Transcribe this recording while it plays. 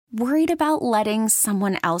Worried about letting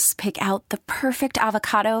someone else pick out the perfect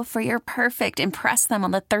avocado for your perfect impress them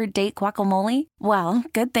on the third date guacamole? Well,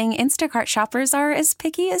 good thing Instacart shoppers are as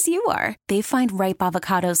picky as you are. They find ripe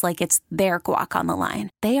avocados like it's their guac on the line.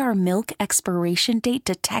 They are milk expiration date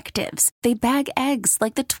detectives. They bag eggs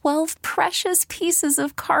like the 12 precious pieces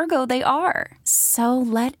of cargo they are. So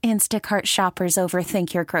let Instacart shoppers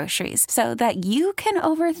overthink your groceries so that you can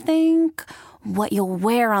overthink what you'll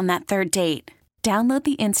wear on that third date. Download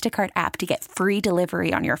the Instacart app to get free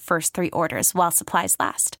delivery on your first 3 orders while supplies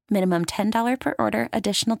last. Minimum $10 per order.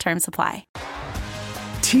 Additional terms apply.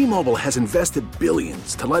 T-Mobile has invested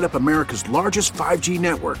billions to light up America's largest 5G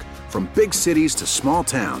network, from big cities to small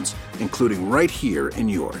towns, including right here in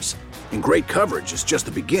yours. And great coverage is just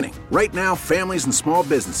the beginning. Right now, families and small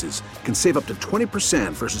businesses can save up to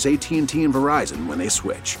 20% versus AT&T and Verizon when they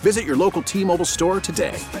switch. Visit your local T-Mobile store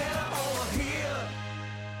today.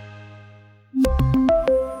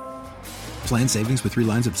 Plan savings with 3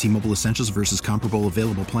 lines of T-Mobile Essentials versus comparable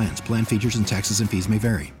available plans. Plan features and taxes and fees may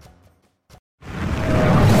vary.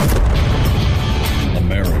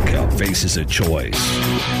 America faces a choice.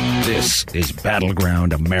 This is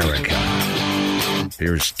Battleground America.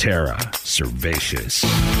 Here's Tara Servatius.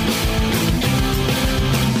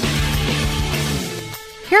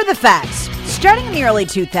 Here are the facts. Starting in the early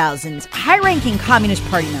 2000s, high-ranking Communist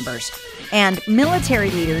Party members and military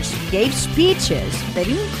leaders gave speeches. They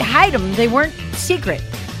didn't hide them. They weren't secret.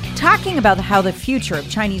 Talking about how the future of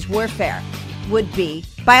Chinese warfare would be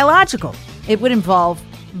biological. It would involve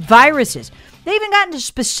viruses. They even got into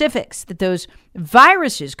specifics that those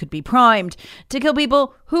viruses could be primed to kill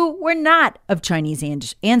people who were not of Chinese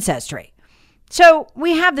ancestry. So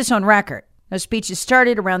we have this on record. Those speeches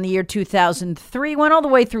started around the year 2003, went all the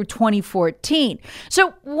way through 2014.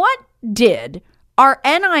 So what did our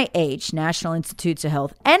NIH, National Institutes of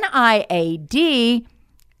Health, NIAID,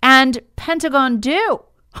 and Pentagon do?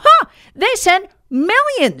 They sent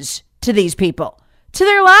millions to these people, to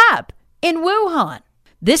their lab in Wuhan.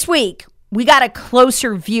 This week, we got a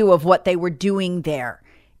closer view of what they were doing there.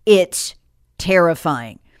 It's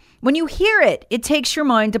terrifying. When you hear it, it takes your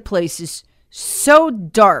mind to places so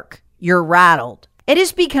dark, you're rattled. It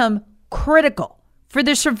has become critical for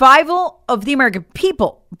the survival of the American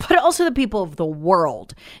people, but also the people of the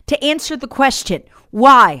world, to answer the question,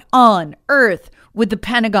 why on earth would the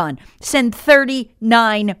Pentagon send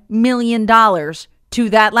 $39 million to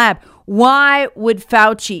that lab? Why would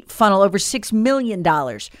Fauci funnel over $6 million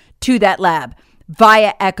to that lab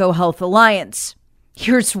via EcoHealth Alliance?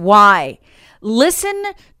 Here's why. Listen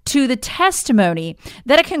to the testimony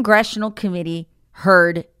that a congressional committee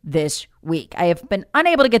heard this week. I have been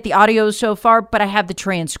unable to get the audio so far, but I have the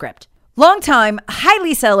transcript. Longtime,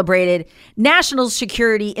 highly celebrated national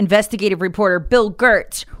security investigative reporter Bill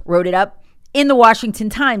Gertz wrote it up in the Washington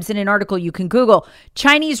Times in an article you can Google.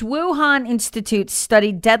 Chinese Wuhan Institute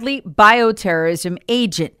studied deadly bioterrorism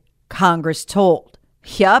agent, Congress told.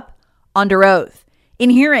 Yup, under oath,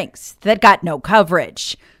 in hearings that got no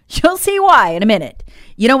coverage. You'll see why in a minute.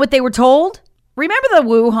 You know what they were told? Remember, the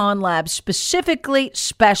Wuhan lab specifically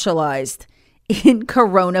specialized in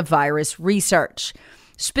coronavirus research,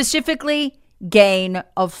 specifically gain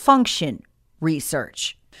of function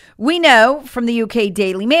research. We know from the UK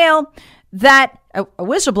Daily Mail that a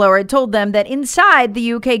whistleblower had told them that inside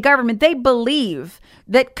the UK government, they believe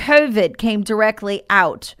that COVID came directly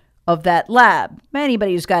out of that lab.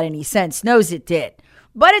 Anybody who's got any sense knows it did.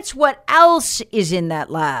 But it's what else is in that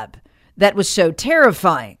lab that was so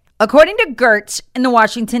terrifying. According to Gertz in the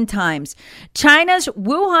Washington Times, China's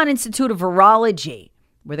Wuhan Institute of Virology,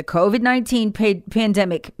 where the COVID-19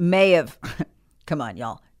 pandemic may have, come on,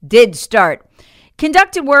 y'all, did start,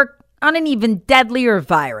 conducted work on an even deadlier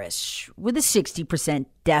virus with a 60%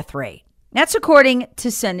 death rate. That's according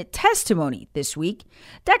to Senate testimony this week.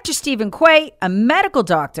 Dr. Stephen Quay, a medical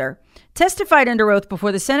doctor, testified under oath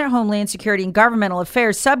before the Senate Homeland Security and Governmental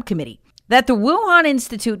Affairs Subcommittee that the Wuhan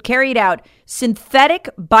Institute carried out synthetic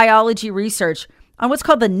biology research on what's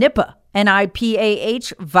called the Nipah,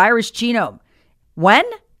 Nipah virus genome. When?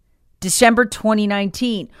 December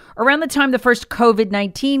 2019, around the time the first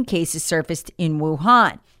COVID-19 cases surfaced in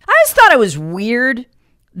Wuhan. I just thought it was weird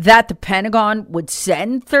that the Pentagon would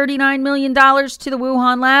send $39 million to the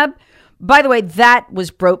Wuhan lab. By the way, that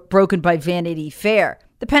was broken by Vanity Fair.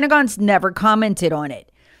 The Pentagon's never commented on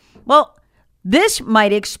it. Well, this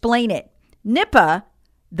might explain it. Nipah,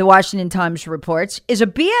 the Washington Times reports, is a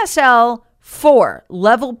BSL-4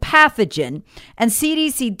 level pathogen and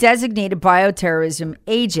CDC designated bioterrorism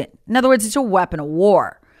agent. In other words, it's a weapon of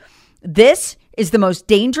war. This is the most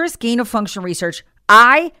dangerous gain of function research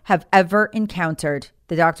I have ever encountered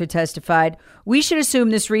the doctor testified, we should assume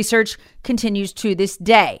this research continues to this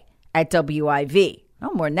day at WIV.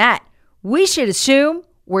 No more than that. We should assume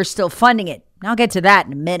we're still funding it. I'll get to that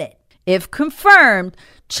in a minute. If confirmed,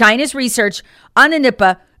 China's research on the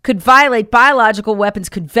Nipah could violate biological weapons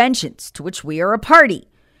conventions, to which we are a party,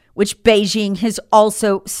 which Beijing has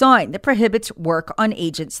also signed, that prohibits work on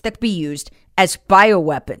agents that could be used as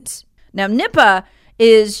bioweapons. Now, Nipah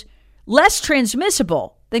is less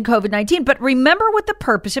transmissible than COVID-19, but remember what the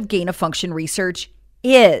purpose of gain-of-function research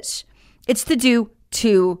is. It's to do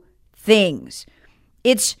two things.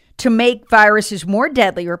 It's to make viruses more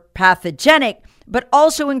deadly or pathogenic, but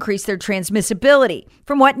also increase their transmissibility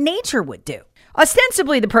from what nature would do.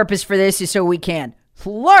 Ostensibly, the purpose for this is so we can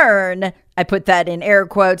learn, I put that in air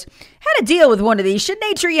quotes, how to deal with one of these should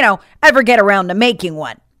nature, ever get around to making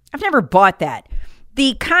one. I've never bought that.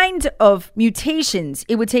 The kind of mutations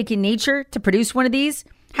it would take in nature to produce one of these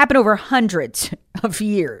happen over hundreds of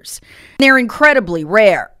years. They're incredibly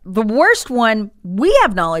rare. The worst one we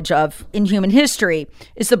have knowledge of in human history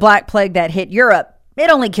is the Black Plague that hit Europe. It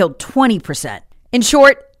only killed 20%. In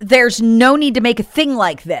short, there's no need to make a thing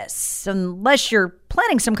like this unless you're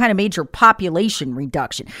planning some kind of major population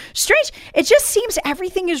reduction. Strange, it just seems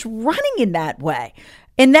everything is running in that way,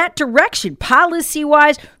 in that direction,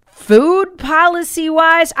 policy-wise, food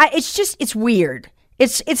policy-wise. It's weird.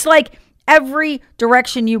 It's like every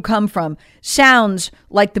direction you come from sounds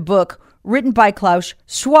like the book written by Klaus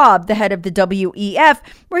Schwab, the head of the WEF,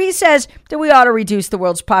 where he says that we ought to reduce the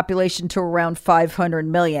world's population to around 500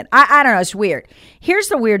 million. I don't know, it's weird. Here's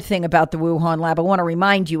the weird thing about the Wuhan lab I want to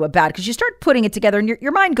remind you about, because you start putting it together and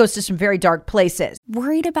your mind goes to some very dark places.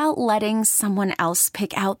 Worried about letting someone else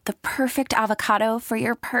pick out the perfect avocado for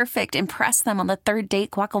your perfect impress them on the third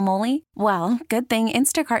date guacamole? Well, good thing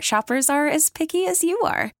Instacart shoppers are as picky as you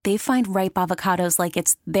are. They find ripe avocados like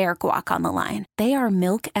it's their guac on the line. They are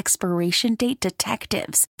milk expiration date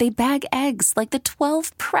detectives. They bag eggs like the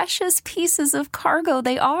 12 precious pieces of cargo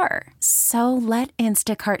they are. So let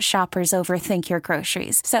Instacart shoppers overthink your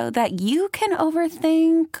groceries so that you can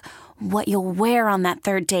overthink what you'll wear on that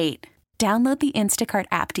third date. Download the Instacart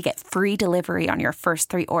app to get free delivery on your first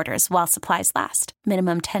 3 orders while supplies last.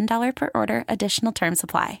 Minimum $10 per order. Additional terms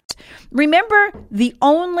apply. Remember, the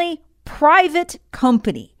only private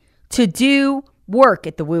company to do work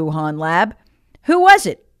at the Wuhan lab, who was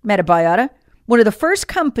it? Metabiota, one of the first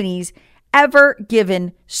companies ever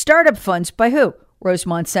given startup funds by who?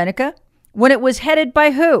 Rosemont Seneca, when it was headed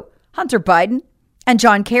by who? Hunter Biden and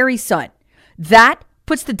John Kerry's son. That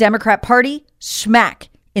puts the Democrat Party smack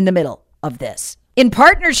in the middle of this. In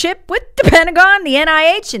partnership with the Pentagon, the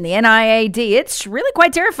NIH, and the NIAID. It's really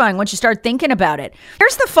quite terrifying once you start thinking about it.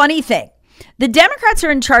 Here's the funny thing. The Democrats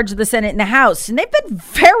are in charge of the Senate and the House, and they've been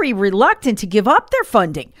very reluctant to give up their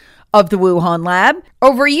funding of the Wuhan lab.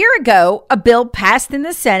 Over a year ago, a bill passed in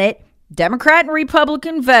the Senate, Democrat and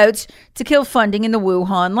Republican votes, to kill funding in the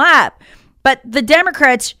Wuhan lab. But the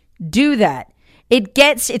Democrats do that.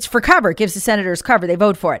 It's for cover. It gives the senators cover. They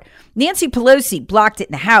vote for it. Nancy Pelosi blocked it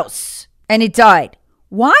in the House, and it died.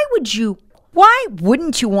 Why wouldn't you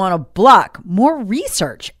want to block more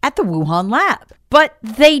research at the Wuhan lab? But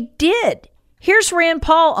they did. Here's Rand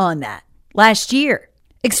Paul on that last year,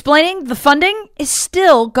 explaining the funding is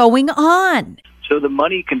still going on. So the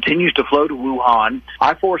money continues to flow to Wuhan.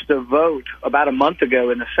 I forced a vote about a month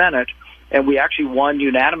ago in the Senate, and we actually won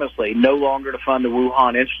unanimously no longer to fund the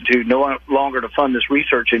Wuhan Institute, no longer to fund this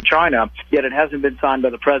research in China. Yet it hasn't been signed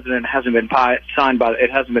by the president, it hasn't been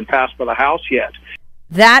passed by the House yet.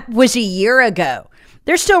 That was a year ago.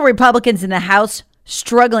 There's still Republicans in the House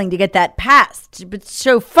struggling to get that passed. But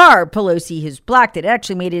so far, Pelosi has blocked it. It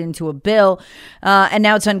actually made it into a bill, and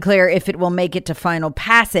now it's unclear if it will make it to final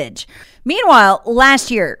passage. Meanwhile,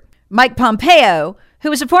 last year, Mike Pompeo, who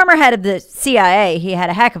was a former head of the CIA, he had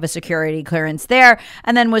a heck of a security clearance there,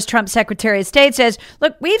 and then was Trump's Secretary of State, says,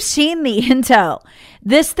 look, we've seen the intel.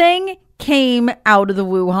 This thing came out of the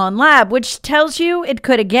Wuhan lab, which tells you it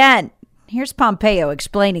could again. Here's Pompeo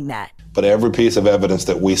explaining that. But every piece of evidence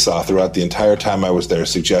that we saw throughout the entire time I was there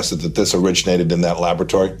suggested that this originated in that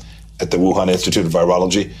laboratory at the Wuhan Institute of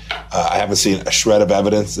Virology. I haven't seen a shred of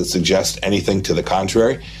evidence that suggests anything to the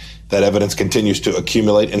contrary. That evidence continues to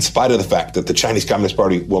accumulate in spite of the fact that the Chinese Communist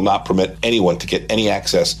Party will not permit anyone to get any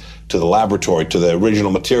access to the laboratory, to the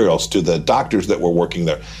original materials, to the doctors that were working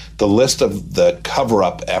there. The list of the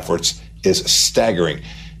cover-up efforts is staggering.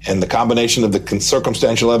 And the combination of the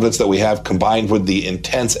circumstantial evidence that we have combined with the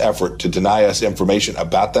intense effort to deny us information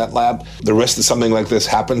about that lab, the risk that something like this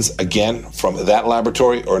happens again from that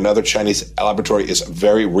laboratory or another Chinese laboratory is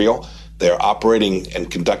very real. They're operating and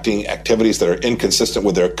conducting activities that are inconsistent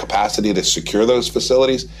with their capacity to secure those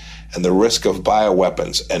facilities. And the risk of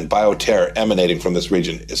bioweapons and bioterror emanating from this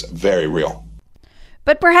region is very real.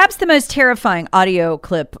 But perhaps the most terrifying audio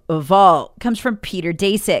clip of all comes from Peter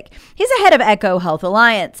Daszak. He's the head of Echo Health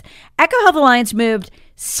Alliance. Echo Health Alliance moved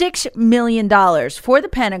 $6 million for the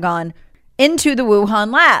Pentagon into the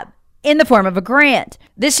Wuhan lab in the form of a grant.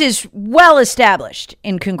 This is well established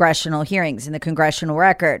in congressional hearings, in the congressional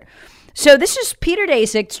record. So this is Peter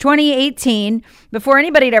Daszak, 2018, before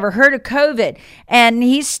anybody had ever heard of COVID. And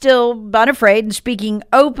he's still unafraid and speaking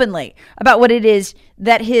openly about what it is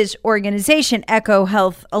that his organization, Echo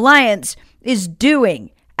Health Alliance, is doing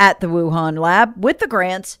at the Wuhan lab with the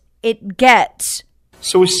grants it gets.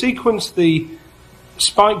 So we sequenced the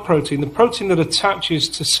spike protein, the protein that attaches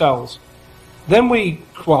to cells. Then I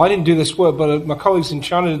didn't do this work, but my colleagues in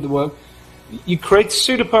China did the work. You create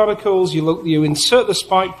pseudoparticles, you insert the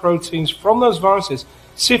spike proteins from those viruses,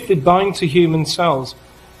 see if they bind to human cells.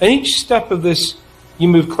 And each step of this, you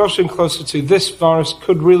move closer and closer to this virus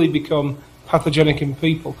could really become pathogenic in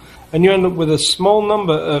people. And you end up with a small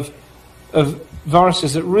number of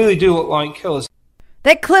viruses that really do look like killers.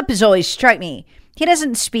 That clip has always struck me. He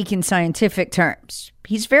doesn't speak in scientific terms.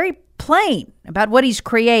 He's very plain about what he's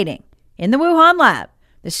creating in the Wuhan lab.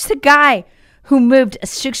 This is the guy who moved a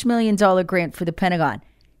 $6 million grant for the Pentagon.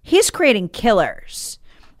 He's creating killers.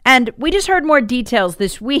 And we just heard more details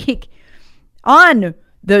this week on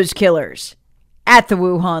those killers at the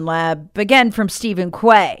Wuhan lab, again from Stephen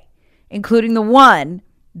Quay, including the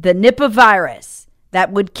Nipah virus,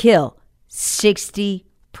 that would kill 60%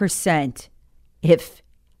 if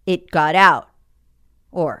it got out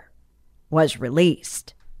or was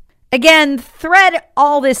released. Again, thread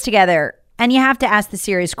all this together, and you have to ask the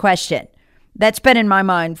serious question that's been in my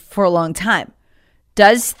mind for a long time.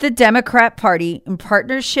 Does the Democrat Party, in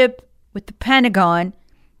partnership with the Pentagon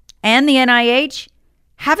and the NIH,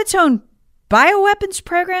 have its own bioweapons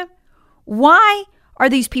program? Why are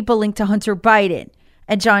these people linked to Hunter Biden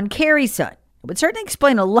and John Kerry's son? It would certainly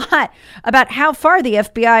explain a lot about how far the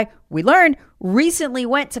FBI, we learned, recently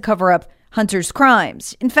went to cover up Hunter's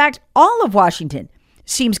crimes. In fact, all of Washington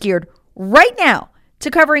seems geared right now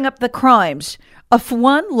to covering up the crimes of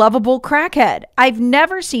one lovable crackhead. I've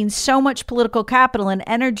never seen so much political capital and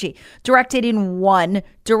energy directed in one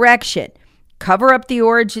direction. Cover up the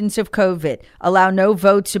origins of COVID, allow no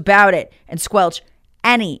votes about it, and squelch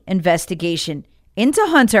any investigation into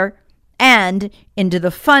Hunter and into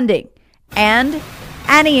the funding and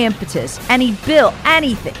any impetus, any bill,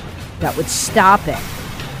 anything that would stop it.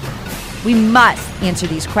 We must answer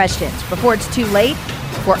these questions before it's too late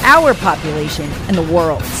for our population and the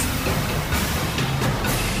world's.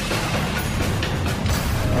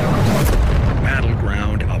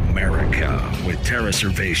 Battleground America with Tara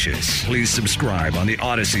Servatius. Please subscribe on the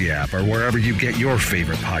Odyssey app or wherever you get your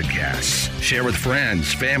favorite podcasts. Share with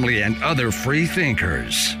friends, family, and other free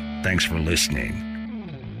thinkers. Thanks for listening.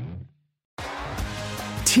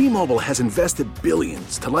 T-Mobile has invested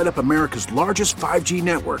billions to light up America's largest 5G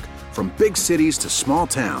network, from big cities to small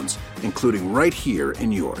towns, including right here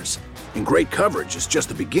in yours. And great coverage is just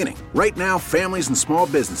the beginning. Right now, families and small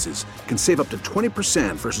businesses can save up to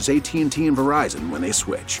 20% versus AT&T and Verizon when they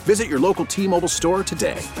switch. Visit your local T-Mobile store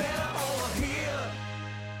today.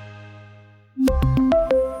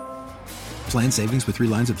 Plan savings with 3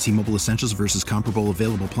 lines of T-Mobile Essentials versus comparable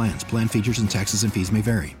available plans. Plan features and taxes and fees may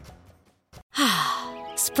vary.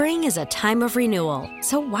 Spring is a time of renewal,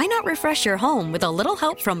 so why not refresh your home with a little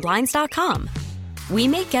help from Blinds.com? We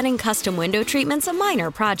make getting custom window treatments a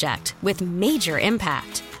minor project with major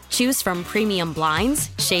impact. Choose from premium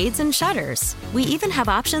blinds, shades, and shutters. We even have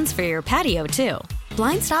options for your patio, too.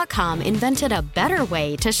 Blinds.com invented a better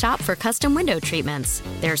way to shop for custom window treatments.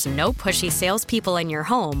 There's no pushy salespeople in your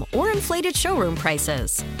home or inflated showroom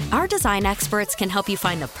prices. Our design experts can help you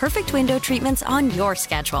find the perfect window treatments on your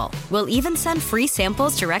schedule. We'll even send free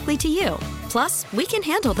samples directly to you. Plus, we can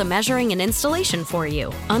handle the measuring and installation for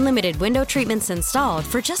you. Unlimited window treatments installed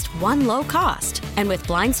for just one low cost. And with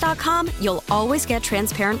Blinds.com, you'll always get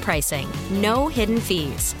transparent pricing. No hidden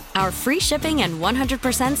fees. Our free shipping and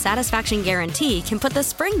 100% satisfaction guarantee can put the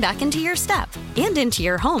spring back into your step and into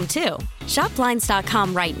your home, too. Shop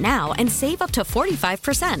Blinds.com right now and save up to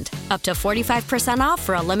 45%. Up to 45% off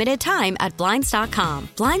for a limited time at Blinds.com.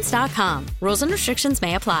 Blinds.com. Rules and restrictions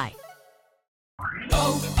may apply.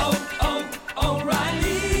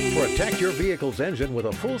 O'Reilly. For a Protect your vehicle's engine with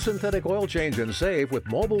a full synthetic oil change and save with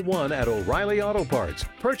Mobil 1 at O'Reilly Auto Parts.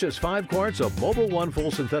 Purchase 5 quarts of Mobil 1 full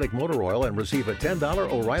synthetic motor oil and receive a $10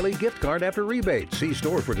 O'Reilly gift card after rebate. See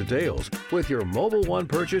store for details. With your Mobil 1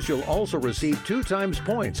 purchase, you'll also receive 2 times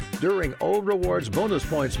points during O Rewards Bonus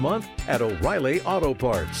Points Month at O'Reilly Auto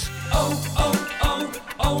Parts.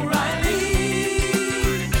 O'Reilly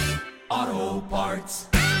Auto Parts.